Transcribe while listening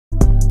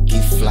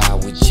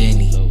with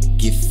Jenny,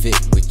 get fit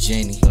with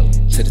Jenny,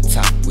 to the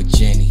top with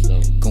Jenny,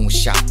 gon'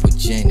 shop with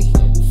Jenny.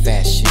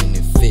 Fashion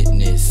and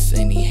fitness,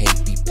 any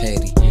hate be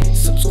petty.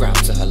 Subscribe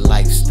to her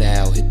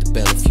lifestyle, hit the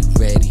bell if you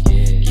ready.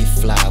 Get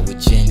fly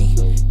with Jenny,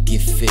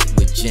 get fit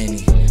with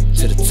Jenny,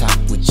 to the top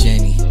with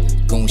Jenny,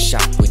 gon'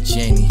 shop with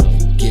Jenny.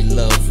 Get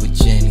love with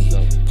Jenny,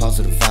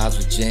 positive vibes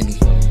with Jenny.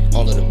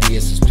 All of the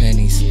BS is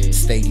pennies,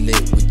 stay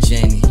lit with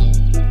Jenny.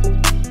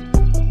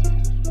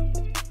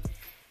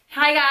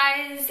 Hi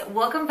guys,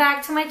 welcome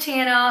back to my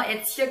channel.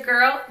 It's your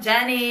girl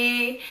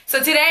Jenny. So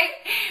today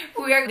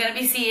we are going to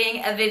be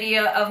seeing a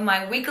video of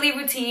my weekly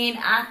routine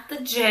at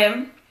the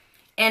gym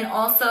and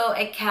also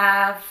a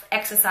calf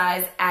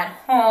exercise at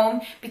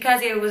home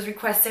because it was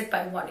requested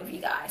by one of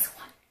you guys.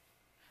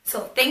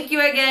 So thank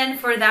you again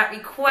for that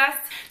request.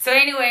 So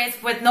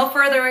anyways, with no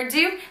further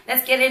ado,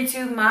 let's get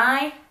into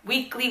my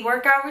weekly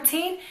workout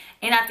routine,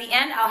 and at the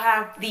end I'll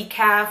have the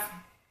calf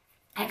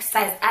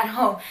exercise at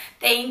home.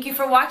 Thank you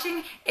for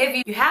watching.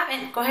 If you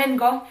haven't, go ahead and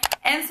go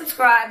and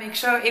subscribe. Make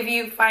sure if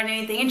you find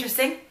anything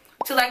interesting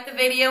to like the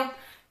video,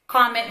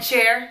 comment,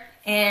 share,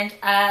 and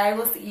I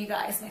will see you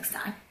guys next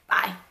time.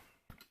 Bye.